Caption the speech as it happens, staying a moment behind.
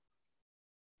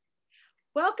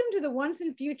Welcome to the Once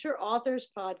and Future Authors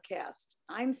Podcast.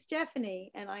 I'm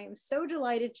Stephanie, and I am so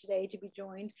delighted today to be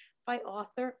joined by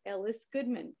author Ellis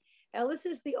Goodman. Ellis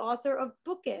is the author of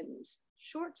Bookends,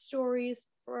 Short Stories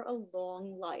for a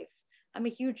Long Life. I'm a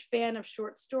huge fan of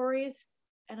short stories,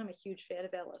 and I'm a huge fan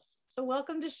of Ellis. So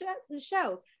welcome to the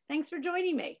show. Thanks for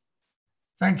joining me.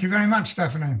 Thank you very much,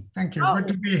 Stephanie. Thank you. Good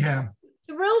to be here.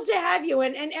 Thrilled to have you.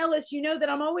 And Ellis, you know that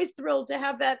I'm always thrilled to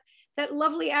have that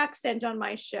lovely accent on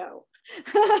my show.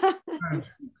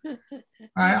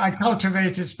 I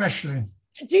cultivate it specially.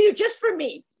 Do you? Just for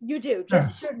me? You do,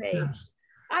 just Yes, for me. yes.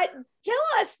 Tell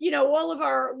us, all of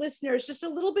our listeners, just a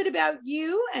little bit about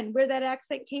you and where that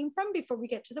accent came from before we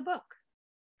get to the book.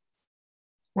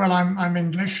 Well, I'm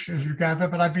English, as you gather,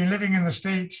 but I've been living in the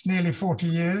States nearly 40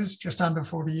 years, just under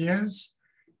 40 years.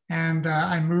 And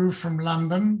I moved from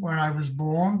London, where I was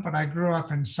born, but I grew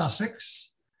up in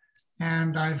Sussex.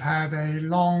 And I've had a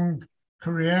long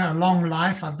career, a long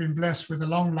life. I've been blessed with a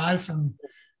long life and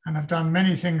I've done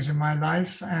many things in my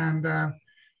life. And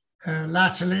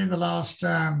latterly, the last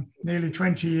nearly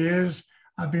 20 years,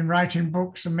 I've been writing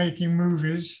books and making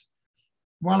movies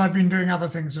while I've been doing other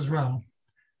things as well.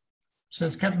 So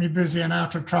it's kept me busy and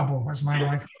out of trouble, as my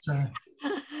wife would say.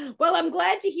 Well, I'm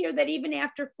glad to hear that even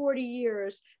after 40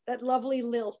 years, that lovely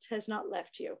lilt has not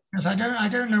left you. Yes, I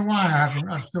don't know why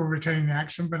I've still retained the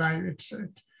accent, but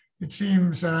it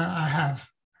seems I have.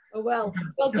 Oh, well,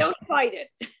 don't fight it.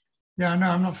 Yeah,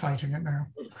 no, I'm not fighting it now.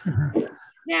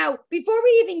 Now, before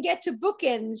we even get to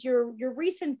Bookends, your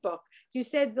recent book, you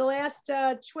said the last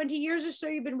 20 years or so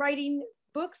you've been writing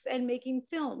books and making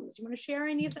films. You want to share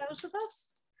any of those with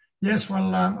us? Yes,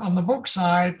 well, on the book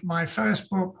side, my first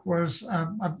book was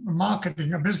a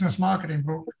business marketing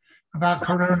book about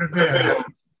Corona beer,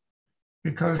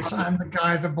 because I'm the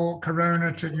guy that brought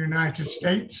Corona to the United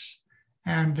States,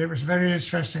 and it was a very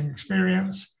interesting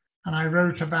experience. And I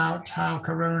wrote about how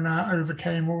Corona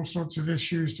overcame all sorts of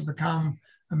issues to become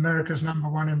America's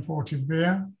 #1 imported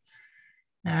beer.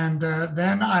 And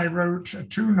then I wrote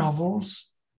 2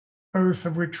 novels, both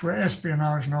of which were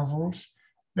espionage novels.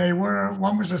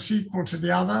 One was a sequel to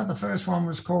the other. The first one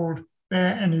was called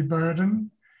Bear Any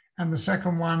Burden, and the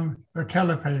second one, The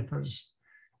Keller Papers.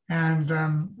 And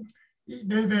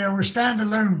they were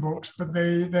standalone books, but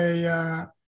they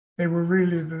were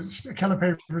really, the Keller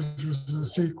Papers was the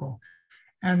sequel.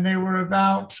 And they were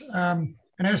about an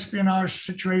espionage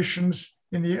situations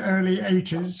in the early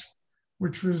 80s,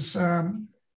 which was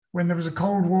when there was a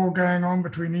Cold War going on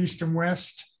between East and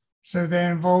West. So they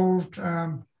involved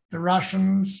the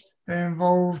Russians, they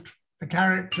involved the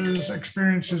characters'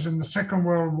 experiences in the Second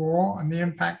World War and the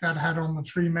impact that had on the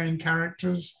 3 main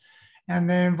characters. And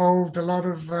they involved a lot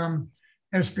of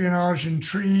espionage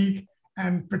intrigue.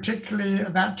 And particularly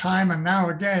at that time and now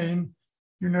again,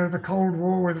 the Cold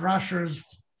War with Russia is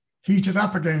heated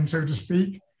up again, so to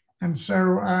speak. And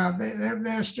so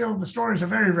they're still, the stories are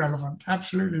very relevant,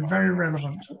 absolutely very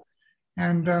relevant.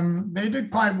 And they did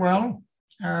quite well.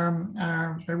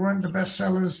 They weren't the best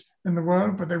sellers in the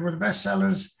world, but they were the best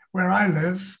sellers where I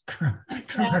live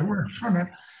because I worked on it.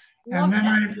 And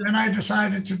then I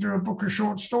decided to do a book of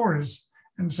short stories.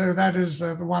 And so that is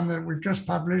the one that we've just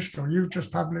published, or you've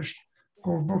just published,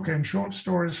 called Bookends, Short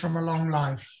Stories from a Long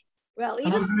Life. Well,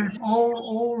 and I believe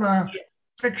all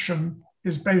fiction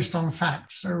is based on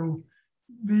facts. So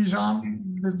these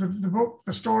aren't,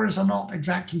 the stories are not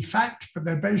exactly fact, but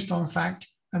they're based on fact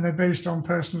and they're based on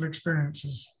personal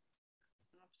experiences.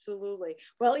 Absolutely.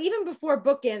 Well, even before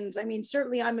Bookends, I mean,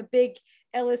 certainly I'm a big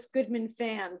Ellis Goodman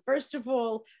fan. First of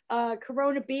all,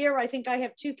 Corona beer, I think I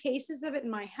have 2 cases of it in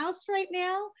my house right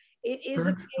now. It is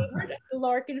a favorite of the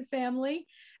Larkin family.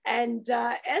 And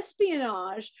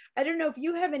espionage, I don't know if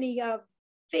you have any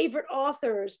favorite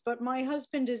authors, but my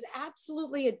husband is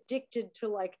absolutely addicted to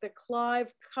like the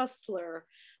Clive Cussler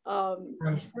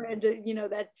Right. and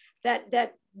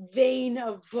that vein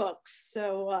of books.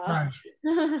 So Right.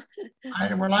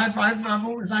 I've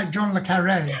always liked John le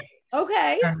Carré.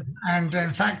 Okay. And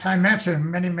in fact, I met him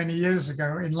many years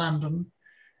ago in London,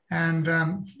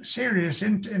 and serious,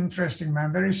 interesting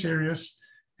man, very serious.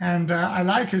 And I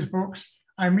like his books.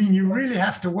 I mean, you really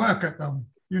have to work at them,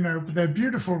 but they're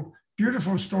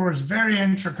beautiful stories, very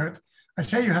intricate. I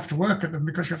say you have to work at them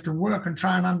because you have to work and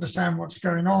try and understand what's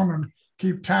going on and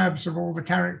keep tabs of all the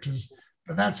characters.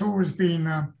 But that's always been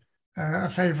a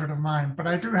favorite of mine. But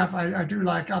I do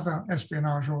like other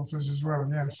espionage authors as well.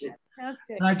 Yes.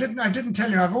 Fantastic. And I didn't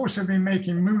tell you, I've also been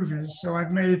making movies. So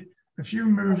I've made a few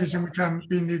movies in which I've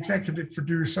been the executive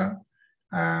producer.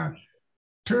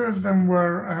 2 of them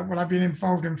were, I've been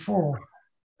involved in 4.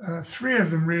 3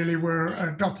 of them really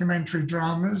were documentary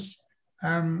dramas.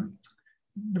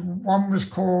 the one was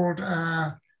called,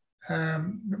 well,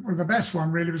 the best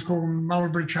one really was called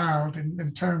Mulberry Child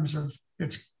in terms of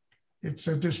its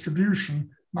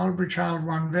distribution. Mulberry Child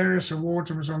won various awards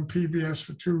and was on PBS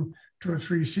for two or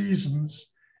three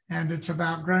seasons. And it's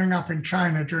about growing up in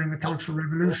China during the Cultural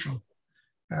Revolution,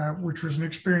 which was an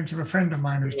experience of a friend of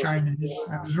mine who's Chinese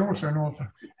and is also an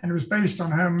author. And it was based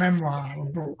on her memoir or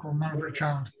book called Mulberry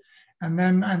Child. And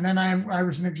then I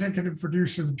was an executive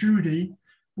producer of Judy,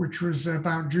 which was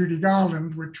about Judy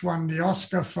Garland, which won the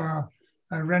Oscar for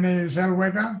Renee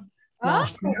Zellweger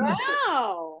last year.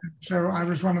 Wow. So I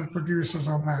was one of the producers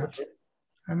on that.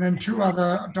 And then two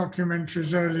other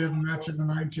documentaries earlier than that in the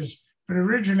 90s. But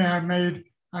originally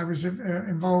I was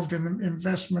involved in the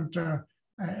investment,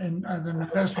 and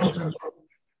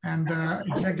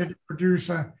executive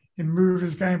producer in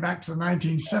movies going back to the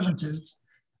 1970s,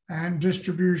 and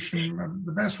distribution,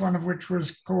 the best one of which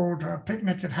was called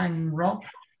Picnic at Hanging Rock.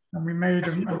 And we made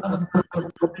another movie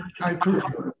called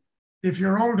Tycoon. If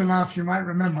you're old enough, you might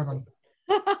remember them.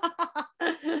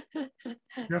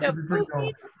 So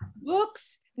movies,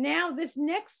 books. Now this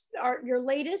next, your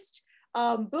latest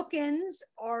bookends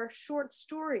are short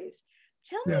stories.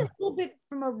 Tell me a little bit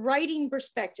from a writing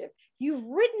perspective. You've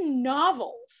written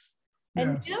novels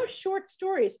and now short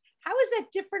stories. How is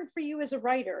that different for you as a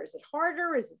writer? Is it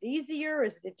harder? Is it easier?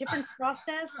 Is it a different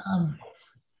process?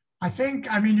 I think,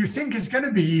 you think it's going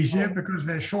to be easier because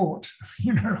they're short,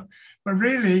 but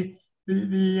really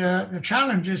the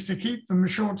challenge is to keep them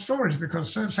as short stories,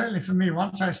 because certainly for me,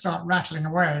 once I start rattling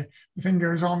away, the thing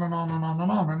goes on and on and on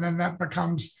and on, and then that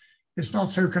becomes, it's not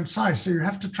so concise. So you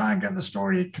have to try and get the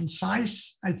story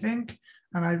concise, I think.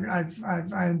 And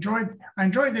I enjoyed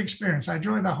the experience. I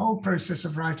enjoy the whole process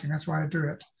of writing. That's why I do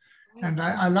it. And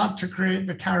I love to create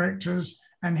the characters.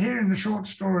 And here in the short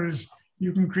stories,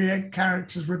 you can create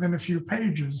characters within a few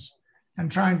pages and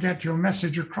try and get your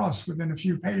message across within a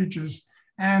few pages.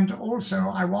 And also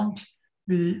I want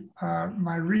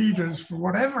my readers, for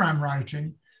whatever I'm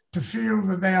writing, to feel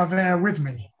that they are there with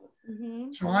me.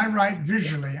 Mm-hmm. So I write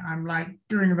visually. I'm like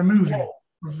doing the movie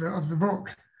of the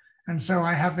book. And so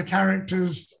I have the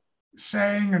characters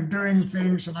saying and doing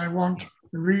things, and I want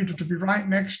the reader to be right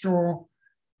next door,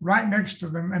 right next to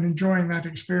them, and enjoying that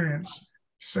experience.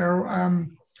 So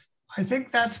I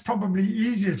think that's probably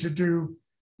easier to do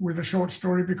with a short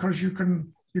story, because you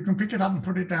can pick it up and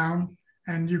put it down,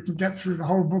 and you can get through the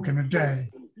whole book in a day.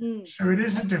 Mm. So it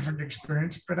is a different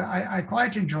experience, but I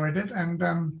quite enjoyed it,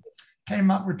 and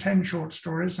came up with 10 short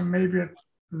stories, and maybe at a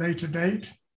later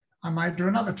date, I might do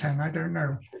another 10, I don't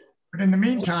know. But in the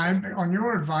meantime, on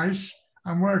your advice,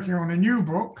 I'm working on a new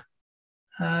book,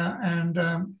 and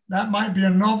that might be a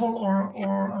novel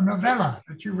or a novella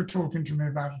that you were talking to me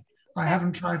about. I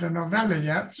haven't tried a novella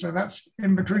yet, so that's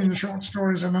in between the short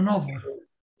stories and a novel.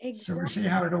 Exactly. So we'll see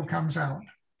how it all comes out.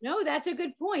 No, that's a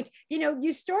good point.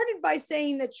 You started by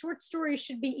saying that short stories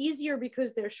should be easier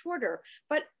because they're shorter,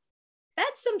 but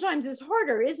that sometimes is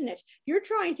harder, isn't it? You're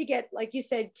trying to get, like you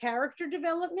said, character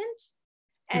development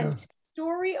and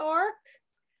story arc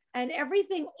and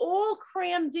everything all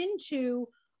crammed into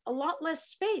a lot less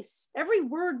space. Every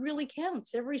word really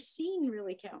counts. Every scene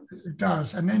really counts. It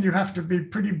does. And then you have to be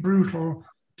pretty brutal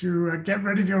to get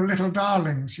rid of your little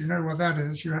darlings. You know what that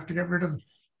is. You have to get rid of,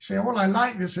 say, well, I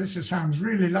like this. This sounds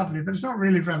really lovely, but it's not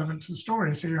really relevant to the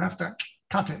story. So you have to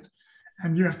cut it.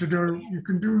 And you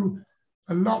can do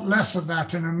a lot less of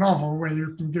that in a novel, where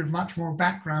you can give much more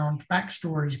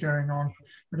backstories going on.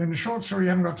 But in the short story, you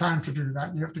haven't got time to do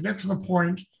that. You have to get to the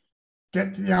point,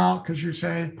 get to the arc, as you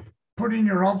say, put in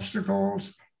your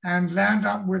obstacles, and land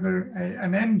up with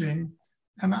an ending.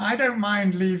 And I don't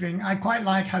mind leaving. I quite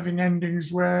like having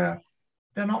endings where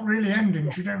they're not really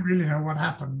endings. You don't really know what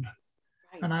happened.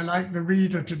 Right. And I like the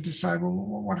reader to decide, well,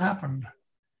 what happened?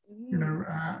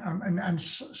 And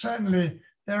certainly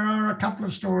there are a couple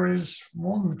of stories,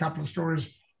 more than a couple of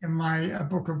stories in my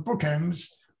book of bookends,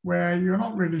 where you're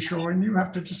not really sure and you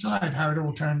have to decide how it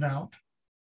all turned out.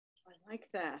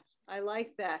 I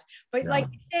like that. But like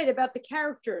you said about the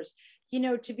characters,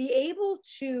 to be able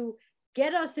to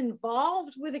get us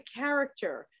involved with a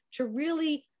character, to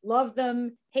really love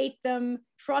them, hate them,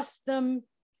 trust them,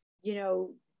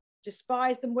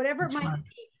 despise them, whatever it might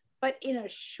be, but in a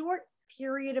short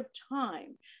period of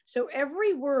time. So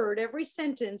every word, every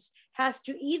sentence has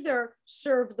to either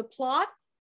serve the plot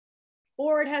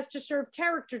or it has to serve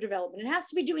character development. It has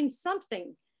to be doing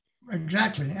something.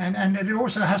 Exactly. And it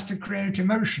also has to create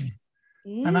emotion.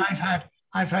 Mm. And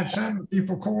I've had certain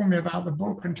people call me about the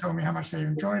book and tell me how much they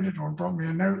enjoyed it, or brought me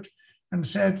a note and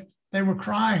said they were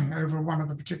crying over one of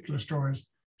the particular stories. It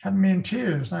had me in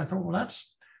tears. And I thought, well,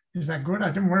 is that good?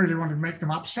 I didn't really want to make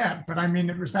them upset, but I mean,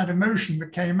 it was that emotion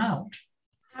that came out.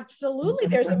 Absolutely,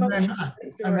 there's emotion.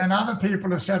 And then other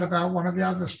people have said about one of the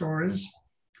other stories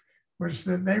was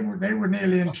that they were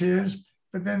nearly in tears,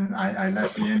 but then I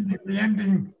left the ending. The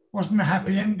ending wasn't a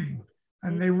happy ending,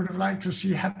 and they would have liked to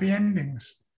see happy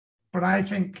endings. But I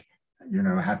think, you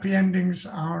know, happy endings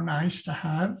are nice to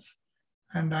have,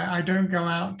 and I don't go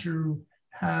out to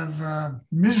have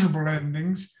miserable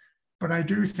endings, but I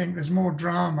do think there's more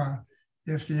drama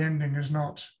if the ending is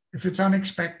not, if it's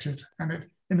unexpected. And it,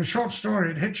 in a short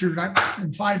story, it hits you like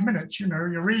in 5 minutes, you know,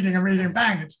 you're reading and reading,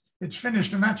 bang, it's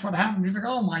finished, and that's what happened. You think,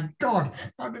 oh my God,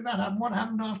 how did that happen? What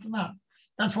happened after that?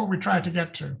 That's what we try to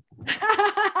get to.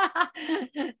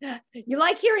 You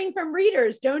like hearing from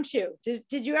readers, don't you?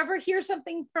 Did you ever hear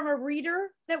something from a reader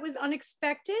that was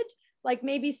unexpected? Like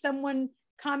maybe someone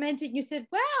commented and you said,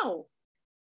 wow,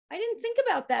 I didn't think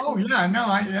about that. Oh yeah, no,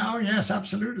 oh yes,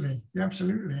 absolutely,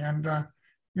 absolutely. And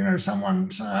you know,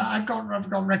 I've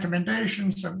got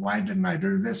recommendations of why didn't I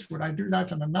do this? Would I do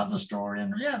that in another story?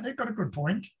 And yeah, they've got a good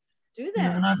point. Do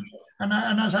that. You know,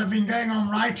 and as I've been going on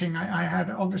writing, I had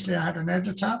an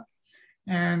editor,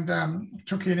 and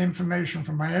took in information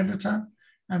from my editor,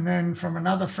 and then from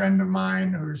another friend of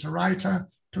mine who's a writer,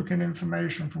 took in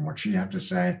information from what she had to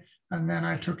say, and then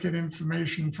I took in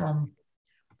information from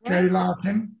Jay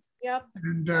Larkin. Yep.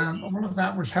 And all of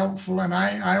that was helpful. And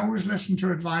I always listen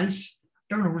to advice.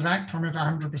 Don't always act on it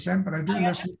 100%, but I do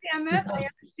listen. I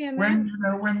understand when, you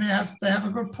know, when they have a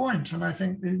good point, and I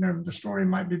think, you know, the story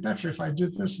might be better if I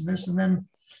did this and this, and then,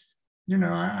 you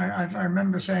know, I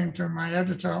remember saying to my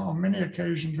editor on many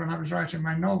occasions when I was writing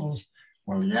my novels,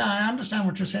 well, yeah, I understand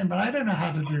what you're saying, but I don't know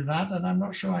how to do that, and I'm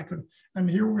not sure I could. And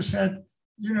he always said,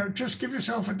 you know, just give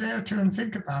yourself a day or two and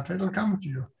think about it. It'll come to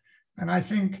you. And I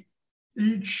think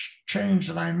each change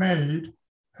that I made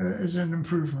is an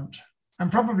improvement.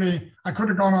 And probably I could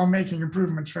have gone on making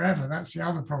improvements forever. That's the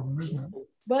other problem, isn't it?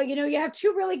 Well, you know, you have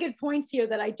two really good points here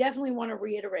that I definitely want to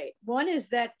reiterate. One is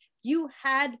that you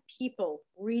had people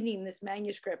reading this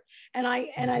manuscript. And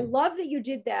I love that you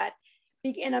did that.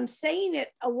 And I'm saying it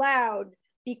aloud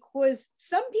because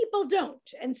some people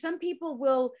don't. And some people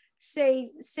will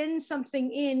send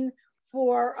something in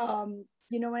for,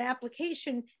 you know, an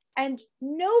application, and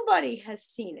nobody has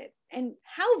seen it. And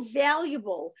how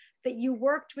valuable that you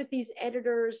worked with these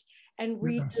editors and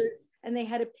readers, yes, and they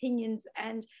had opinions.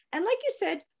 And like you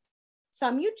said,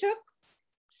 some you took,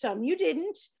 some you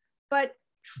didn't, but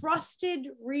trusted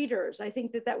readers. I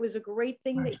think that was a great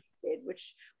thing, right, that you did,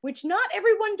 which not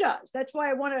everyone does. That's why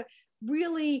I want to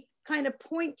really kind of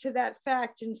point to that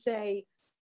fact and say,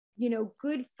 you know,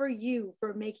 good for you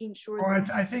for making sure. Well,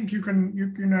 I think you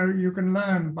can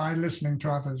learn by listening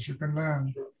to others. You can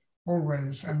learn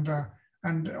always, and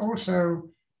also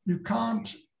you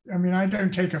can't. I mean, I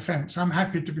don't take offense. I'm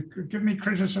happy to give me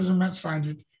criticism. That's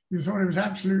fine. You thought it was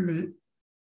absolutely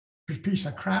a piece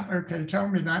of crap. Okay, tell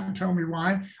me that and tell me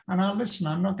why, and I'll listen.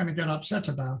 I'm not going to get upset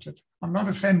about it. I'm not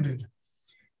offended.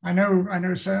 I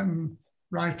know certain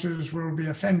writers will be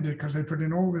offended because they put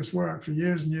in all this work for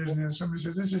years and years and years. Somebody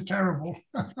says, this is terrible.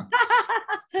 I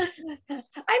mean,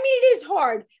 it is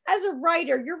hard. As a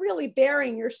writer, you're really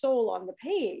bearing your soul on the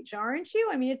page, aren't you?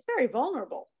 I mean, it's very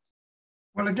vulnerable.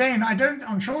 Well, again,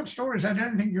 on short stories, I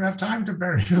don't think you have time to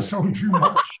bury your soul too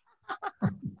much.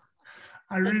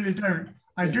 I really don't.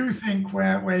 I do think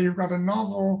where you've got a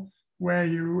novel where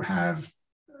you have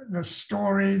the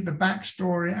story, the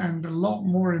backstory, and a lot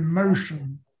more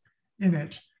emotion in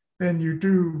it, then you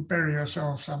do bury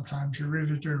yourself sometimes. You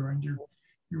really do, and you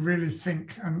really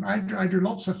think. And I do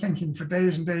lots of thinking for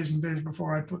days and days and days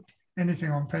before I put anything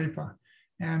on paper.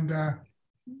 And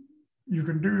you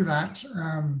can do that.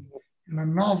 In a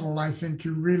novel, I think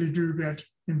you really do get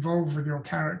involved with your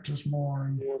characters more,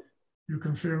 and you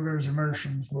can feel those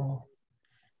emotions more.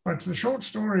 But the short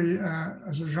story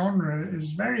as a genre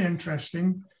is very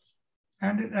interesting.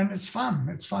 And it's fun.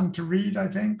 It's fun to read. I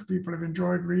think people have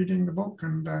enjoyed reading the book,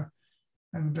 and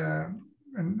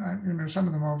you know, some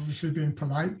of them are obviously being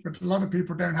polite, but a lot of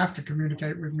people don't have to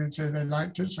communicate with me and say they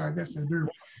liked it. So I guess they do.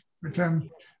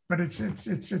 But it's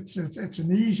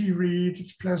an easy read.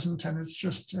 It's pleasant, and it's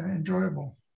just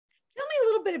enjoyable. Tell me a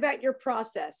little bit about your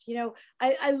process. You know,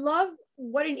 I love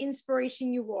what an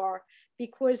inspiration you are,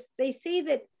 because they say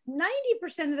that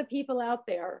 90% of the people out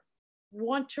there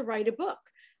want to write a book.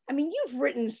 I mean, you've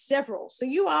written several, so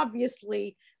you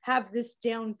obviously have this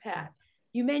down pat.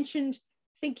 You mentioned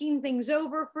thinking things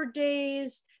over for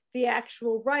days, the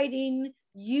actual writing,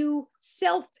 you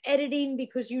self-editing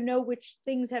because you know which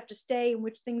things have to stay and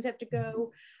which things have to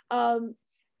go.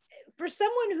 For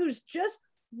someone who's just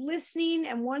listening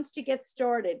and wants to get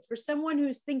started, for someone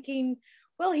who's thinking,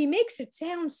 well, he makes it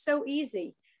sound so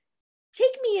easy.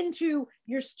 Take me into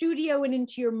your studio and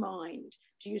into your mind.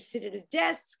 Do you sit at a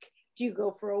desk? Do you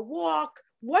go for a walk?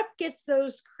 What gets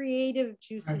those creative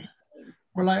juices?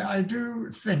 Well, I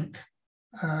do think,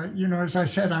 as I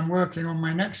said, I'm working on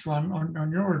my next one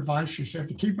on your advice. You said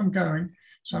to keep them going.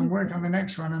 So I'm working on the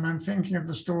next one and I'm thinking of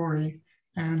the story.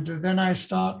 And then I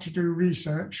start to do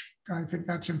research. I think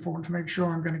that's important to make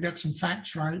sure I'm going to get some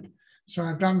facts right. So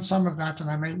I've done some of that and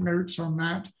I make notes on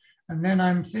that. And then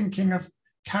I'm thinking of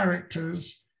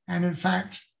characters. And in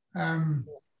fact, and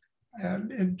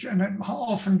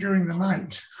often during the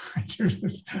night, I do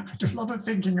a lot of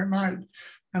thinking at night.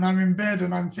 And I'm in bed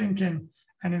and I'm thinking.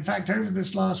 And in fact, over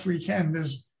this last weekend,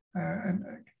 there's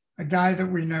a guy that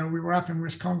we know. We were up in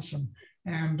Wisconsin.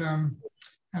 And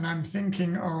I'm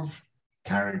thinking of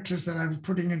characters that I'm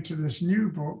putting into this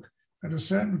new book at a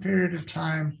certain period of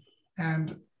time,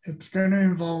 and it's going to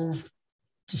involve,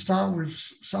 to start with,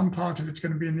 some part of it's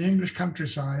going to be in the English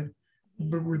countryside,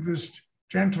 but with this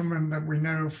gentleman that we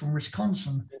know from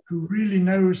Wisconsin who really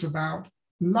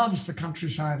loves the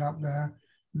countryside up there,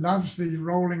 loves the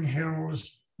rolling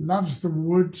hills, loves the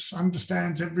woods,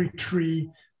 understands every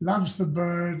tree, loves the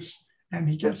birds, and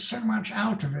he gets so much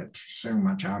out of it,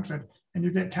 and you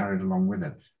get carried along with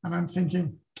it. And I'm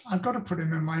thinking, I've got to put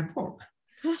him in my book.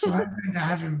 So I'm going to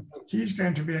have him, he's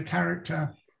going to be a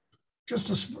character,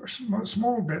 just a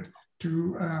small bit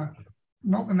to,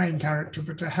 not the main character,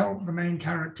 but to help the main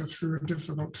character through a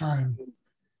difficult time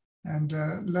and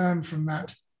learn from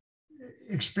that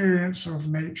experience of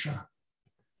nature.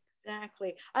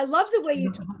 Exactly. I love the way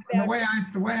you talk about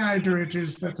the way I do it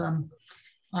is that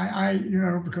I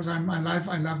because I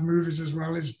love movies as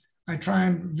well, is I try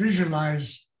and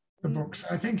visualize the books.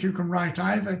 I think you can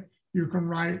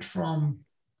write from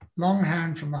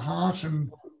longhand, from the heart,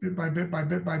 and bit by bit by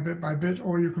bit by bit by bit,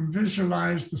 or you can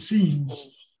visualize the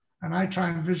scenes. And I try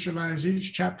and visualize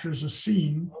each chapter as a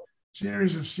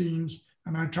series of scenes,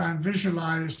 and I try and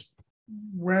visualize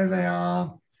where they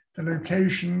are, the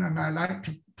location, and I like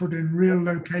to put in real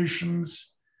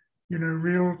locations,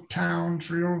 real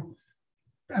towns,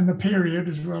 and the period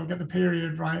as well, get the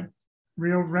period right.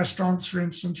 Real restaurants, for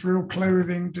instance, real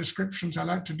clothing descriptions. I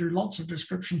like to do lots of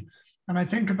description. And I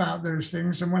think about those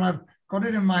things. And when I've got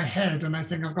it in my head and I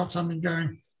think I've got something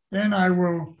going, then I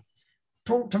will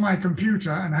talk to my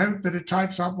computer and hope that it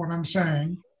types up what I'm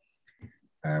saying,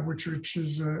 which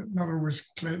is not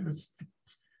always clear,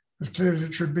 as clear as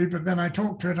it should be. But then I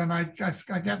talk to it and I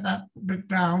get that bit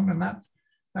down, and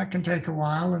that can take a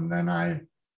while. And then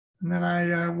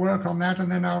I work on that,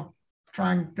 and then I'll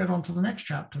try and get on to the next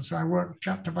chapter. So I work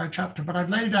chapter by chapter, but I've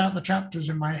laid out the chapters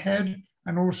in my head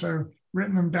and also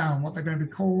written them down, what they're going to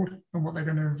be called and what they're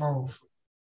going to involve.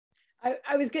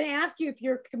 I was going to ask you if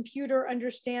your computer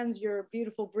understands your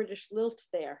beautiful British lilt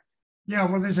there. Yeah,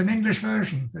 well, there's an English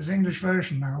version. There's an English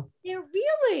version now. Yeah,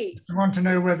 really? I want to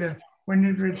know whether, when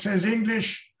it says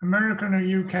English, American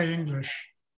or UK English.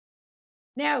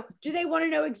 Now, do they want to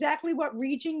know exactly what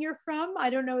region you're from? I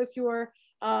don't know if you're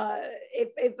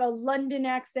if a London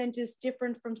accent is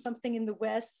different from something in the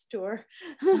West, or.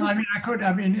 Well, I mean, I could.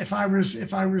 I mean, if I was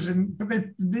in, but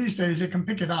these days it can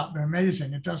pick it up. They're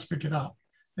amazing. It does pick it up.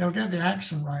 They'll get the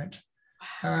accent right.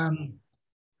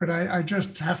 But I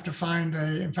just have to find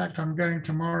in fact, I'm going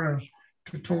tomorrow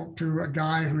to talk to a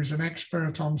guy who's an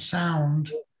expert on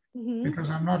sound,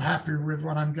 because I'm not happy with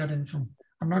what I'm getting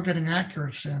I'm not getting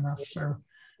accuracy enough. So,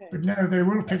 but no, they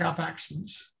will pick up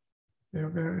accents.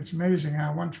 It's amazing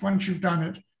how once you've done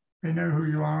it, they know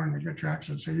who you are and you get your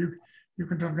accent. So you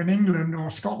can talk in England or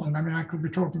Scotland. I mean, I could be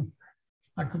talking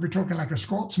like a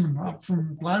Scotsman up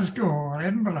from Glasgow or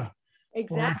Edinburgh.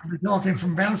 Exactly. Or I could be talking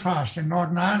from Belfast in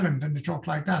Northern Ireland and they talk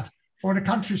like that. Or the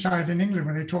countryside in England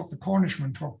where they talk the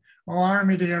Cornishman talk. Oh,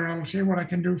 Army dear, I'll see what I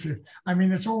can do for you. I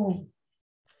mean, it's all,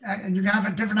 and you can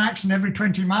have a different accent every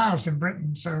 20 miles in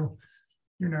Britain. So,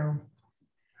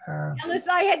 Ellis,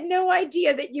 I had no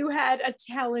idea that you had a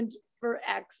talent for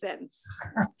accents.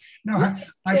 No,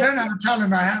 I don't have a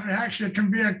talent. I have actually. It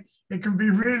can be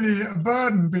really a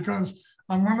burden, because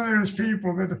I'm one of those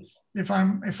people that if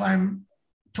I'm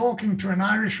talking to an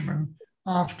Irishman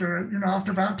after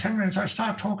about 10 minutes, I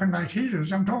start talking like he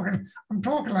does. I'm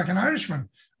talking like an Irishman.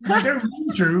 And I don't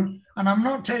mean to, and I'm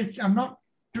not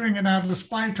doing it out of the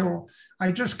spite, or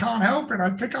I just can't help it.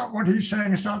 I pick up what he's saying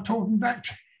and start talking back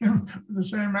to him with the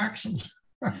same accent.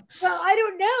 Well, I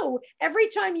don't know. Every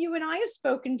time you and I have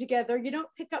spoken together, you don't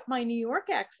pick up my New York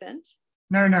accent.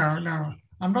 No.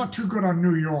 I'm not too good on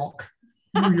New York.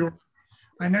 New York.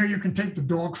 I know you can take the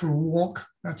dog for a walk.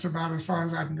 That's about as far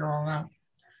as I can go on that.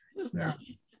 Yeah.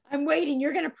 I'm waiting.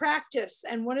 You're going to practice.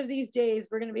 And one of these days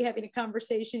we're going to be having a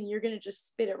conversation. You're going to just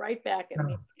spit it right back at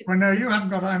me. Well, no, you haven't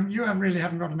got, really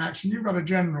haven't got an accent. You've got a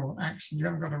general accent. You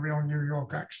haven't got a real New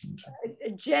York accent.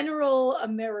 A general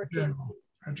American.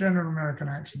 A general American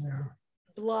accent, yeah.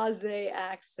 Blasé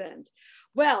accent.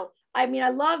 Well, I mean, I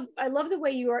love the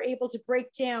way you are able to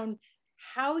break down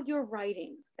how you're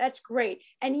writing. That's great.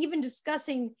 And even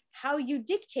discussing how you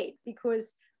dictate,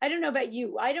 because I don't know about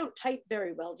you, I don't type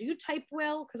very well. Do you type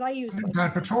well? Because I use I don't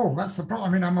type at all. That's the problem.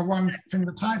 I mean, I'm a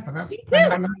one-finger typer.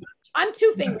 I'm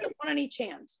two fingers, one on each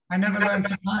hand. I never learned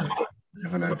to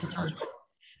type.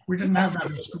 We didn't have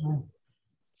that at school.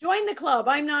 Join the club.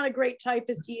 I'm not a great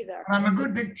typist either. I'm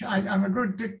a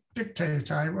good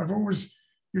dictator. I've always,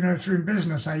 through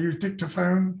business, I use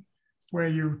dictaphone, where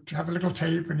you have a little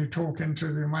tape and you talk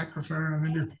into the microphone, and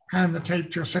then you hand the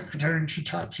tape to your secretary and she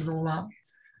types it all up.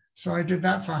 So I did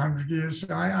that for 100 years.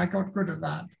 So I got good at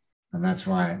that. And that's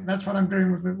what I'm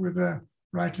doing with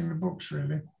writing the books,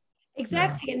 really.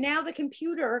 Exactly. Yeah. And now the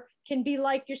computer can be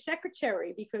like your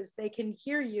secretary, because they can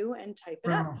hear you and type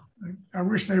it up. I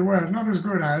wish they were. Not as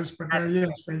good as, but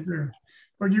yes, they do.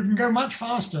 But you can go much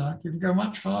faster.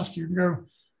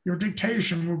 Your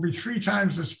dictation will be 3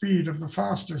 times the speed of the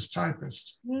fastest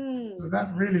typist. So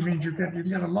that really means you get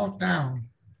a lot down.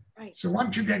 Right. So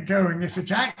once you get going, if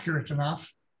it's accurate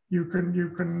enough, you can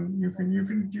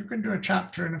do a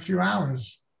chapter in a few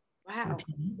hours. Wow.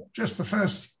 Just the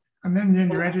first, and then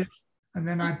you edit, and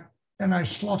then I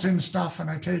slot in stuff and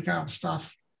I take out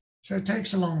stuff. So it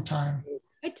takes a long time.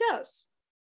 It does.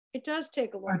 It does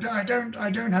take a long time. I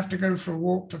don't have to go for a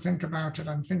walk to think about it.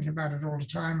 I'm thinking about it all the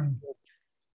time. And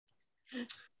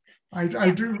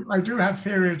I do have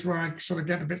periods where I sort of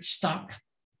get a bit stuck,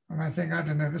 and I think, I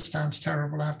don't know, this sounds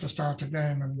terrible, I have to start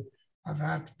again. And I've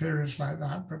had periods like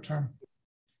that, but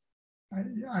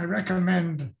I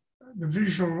recommend the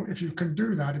visual. If you can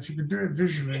do that, if you can do it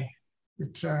visually,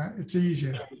 it's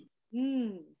easier.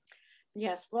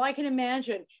 Yes, well, I can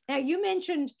imagine. Now, you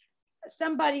mentioned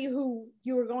somebody who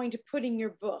you were going to put in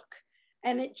your book,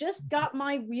 and it just got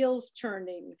my wheels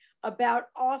turning about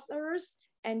authors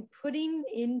and putting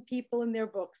in people in their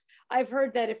books. I've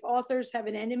heard that if authors have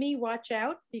an enemy, watch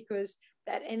out, because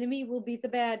that enemy will be the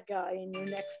bad guy in your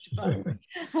next book.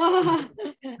 How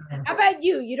about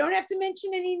you? You don't have to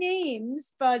mention any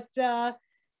names, but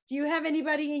do you have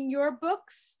anybody in your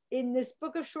books, in this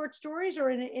book of short stories,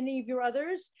 or in any of your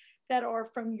others, that are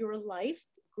from your life,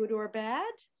 good or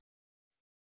bad?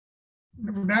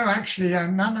 No, actually,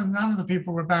 none of the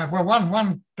people were bad. Well,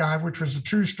 one guy, which was a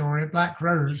true story, Black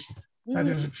Rose, that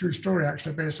is a true story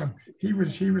actually based on, he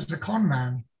was a con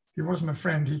man. He wasn't a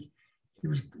friend.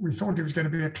 We thought he was going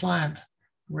to be a client.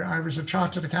 I was a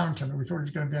chartered accountant. We thought he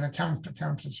was going to be an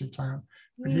accountancy client,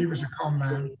 but he was a con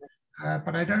man.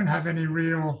 But I don't have any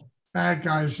real bad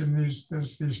guys in these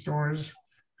stories.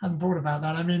 I hadn't thought about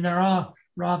that. I mean, there are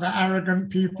rather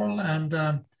arrogant people, and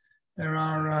there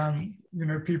are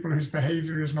people whose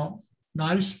behavior is not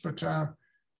nice, but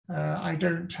I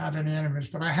don't have any enemies.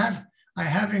 But I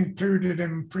have included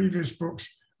in previous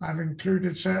books, I've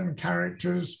included certain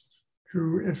characters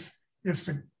who, if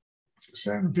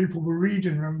certain people were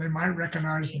reading them, they might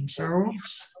recognize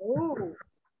themselves. Oh.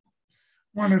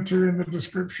 One or two in the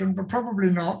description, but probably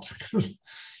not, because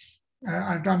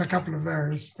I've done a couple of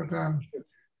those, but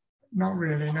not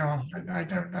really. No, I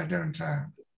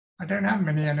don't have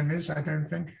many enemies, I don't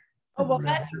think. Oh, well,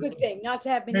 that's a good thing, not to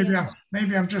have many.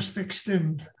 Maybe I'm just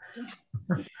thick-skinned.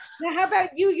 Now, how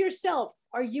about you yourself?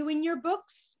 Are you in your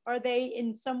books? Are they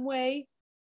in some way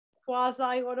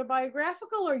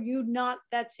quasi-autobiographical, or are you not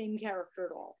that same character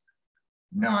at all?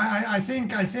 No, I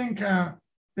think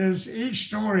there's, each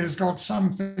story has got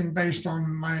something based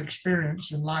on my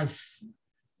experience in life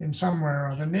in some way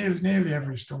or other. Nearly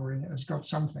every story has got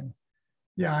something.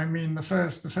 Yeah, I mean, the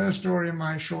first story in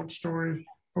my short story,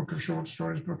 book of short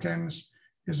stories, Bookends,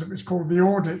 it's called The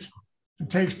Audit. It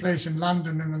takes place in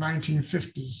London in the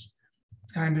 1950s.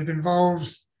 And it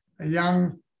involves a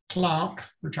young clerk,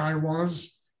 which I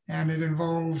was, and it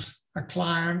involves a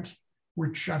client,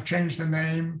 which I've changed the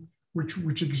name,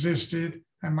 which existed,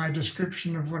 and my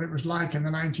description of what it was like in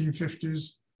the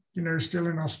 1950s, still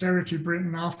in austerity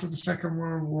Britain after the Second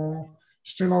World War,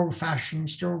 still old-fashioned,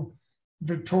 still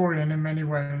Victorian in many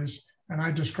ways. And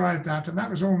I described that, and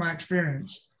that was all my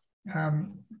experience.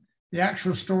 The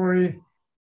actual story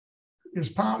is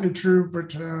partly true, but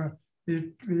the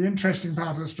interesting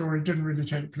part of the story didn't really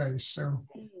take place. So,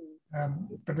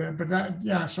 but that,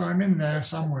 yeah. So I'm in there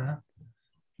somewhere,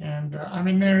 and I'm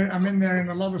in there in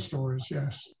a lot of stories.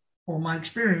 Yes, or my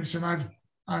experience, and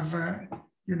I've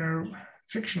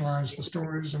fictionalized the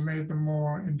stories and made them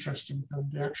more interesting than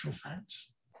the actual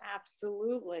facts.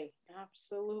 Absolutely,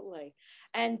 absolutely.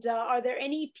 And are there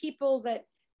any people that,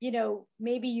 you know,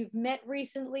 maybe you've met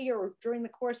recently or during the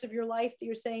course of your life that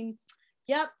you're saying,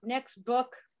 yep, next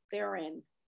book, they're in?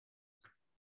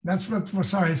 That's what, well,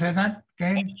 sorry, say that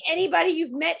again. Anybody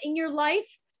you've met in your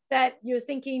life that you're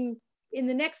thinking, in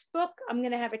the next book, I'm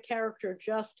going to have a character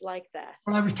just like that?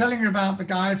 Well, I was telling you about the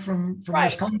guy from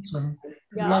Right. Wisconsin who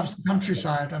Yeah. loves the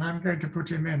countryside, and I'm going to put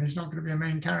him in. He's not going to be a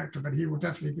main character, but he will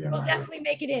definitely be in We'll my definitely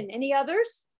make it in. Any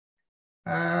others?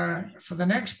 for the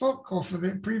next book or for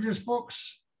the previous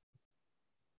books.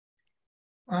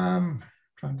 Trying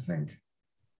to think.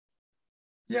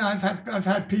 Yeah, I've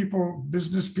had people,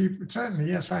 business people,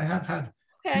 certainly, yes, I have had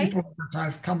people that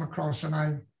I've come across, and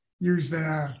I use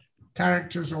their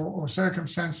characters or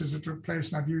circumstances that took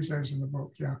place, and I've used those in the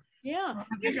book. Yeah. Yeah.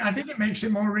 I think it makes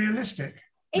it more realistic.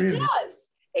 It really.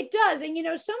 does. It does. And, you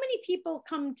know, so many people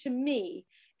come to me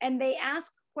and they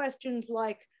ask questions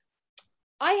like,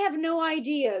 I have no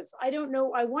ideas. I don't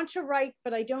know. I want to write,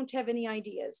 but I don't have any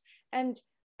ideas. And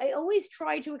I always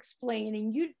try to explain,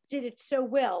 and you did it so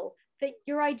well, that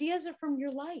your ideas are from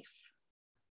your life.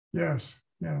 Yes,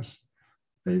 yes.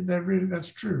 They're really,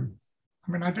 that's true.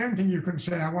 I mean, I don't think you can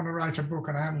say, I want to write a book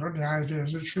and I haven't got any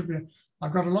ideas. It should be,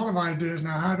 I've got a lot of ideas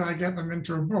now. How do I get them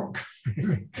into a book?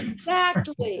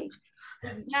 Exactly. So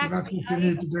that's what you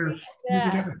need to do. You need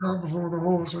to get the cart before the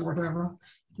horse or whatever.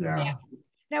 Yeah.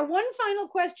 Now, one final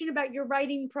question about your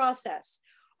writing process.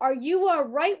 Are you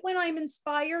write when I'm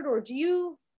inspired, or do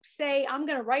you say, I'm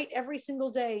going to write every single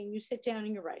day, and you sit down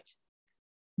and you write?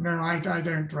 No, I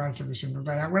don't write every single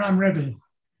day. When I'm ready.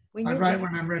 I write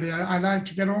when I'm ready. I like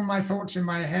to get all my thoughts in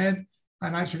my head. I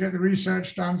like to get the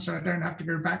research done so I don't have to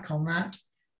go back on that.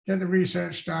 Get the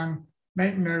research done,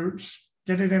 make notes,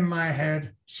 get it in my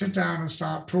head, sit down and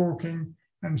start talking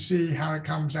and see how it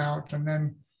comes out, and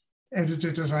then edit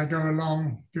it as I go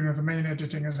along, you know, the main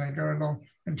editing as I go along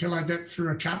until I get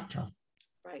through a chapter.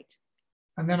 Right.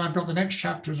 And then I've got the next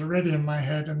chapters already in my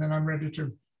head, and then I'm ready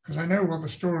to, because I know what the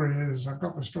story is. I've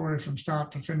got the story from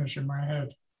start to finish in my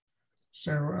head.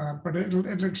 So, but it'll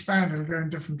expand, it'll go in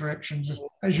different directions.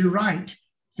 As you write,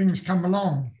 things come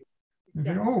along. You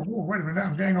think, oh, wait a minute,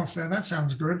 I'm going off there, that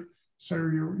sounds good. So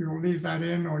you'll leave that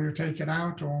in, or you take it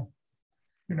out, or,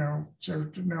 you know, so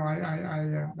no,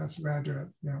 I that's the way I do it,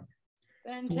 yeah.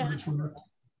 Fantastic.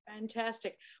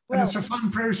 Fantastic. Well, and it's a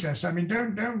fun process. I mean,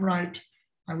 don't write,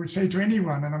 I would say to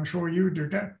anyone, and I'm sure you do,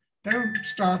 don't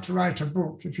start to write a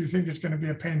book if you think it's going to be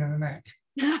a pain in the neck.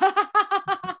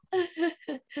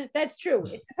 That's true.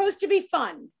 It's supposed to be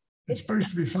fun. It's supposed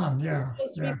to be fun, yeah.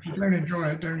 If you don't enjoy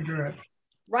it, don't do it.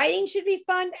 Writing should be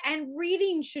fun, and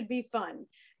reading should be fun.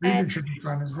 Reading should be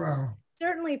fun as well.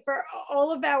 Certainly, for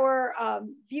all of our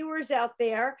viewers out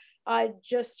there,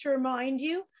 just to remind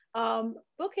you,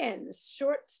 Bookends,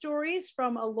 short stories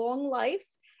from a long life.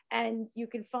 And you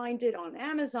can find it on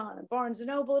Amazon and Barnes &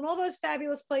 Noble and all those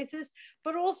fabulous places,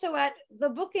 but also at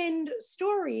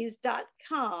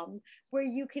thebookendstories.com, where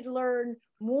you can learn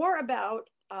more about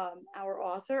our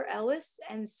author, Ellis,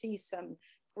 and see some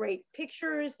great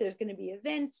pictures. There's going to be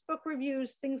events, book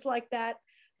reviews, things like that.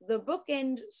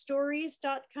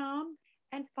 Thebookendstories.com,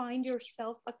 and find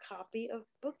yourself a copy of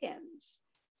Bookends.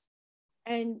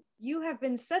 And you have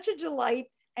been such a delight.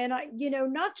 And you know,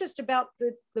 not just about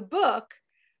the book,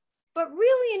 but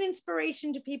really an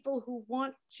inspiration to people who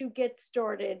want to get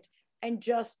started and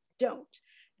just don't.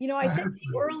 You know, I said to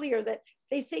you earlier that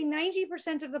they say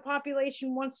 90% of the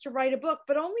population wants to write a book,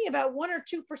 but only about 1 or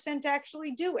 2%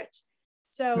 actually do it.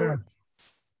 So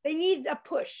they need a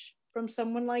push from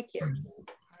someone like you.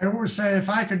 I always say, if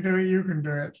I can do it, you can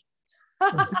do it.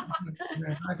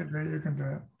 If I can do it, you can do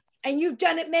it. And you've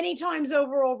done it many times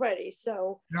over already.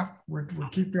 So we'll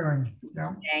keep going.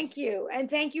 Yeah. Thank you. And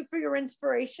thank you for your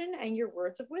inspiration and your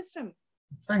words of wisdom.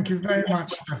 Thank you very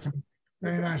much, Stephanie.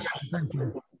 Very nice. Thank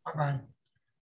you. Bye-bye.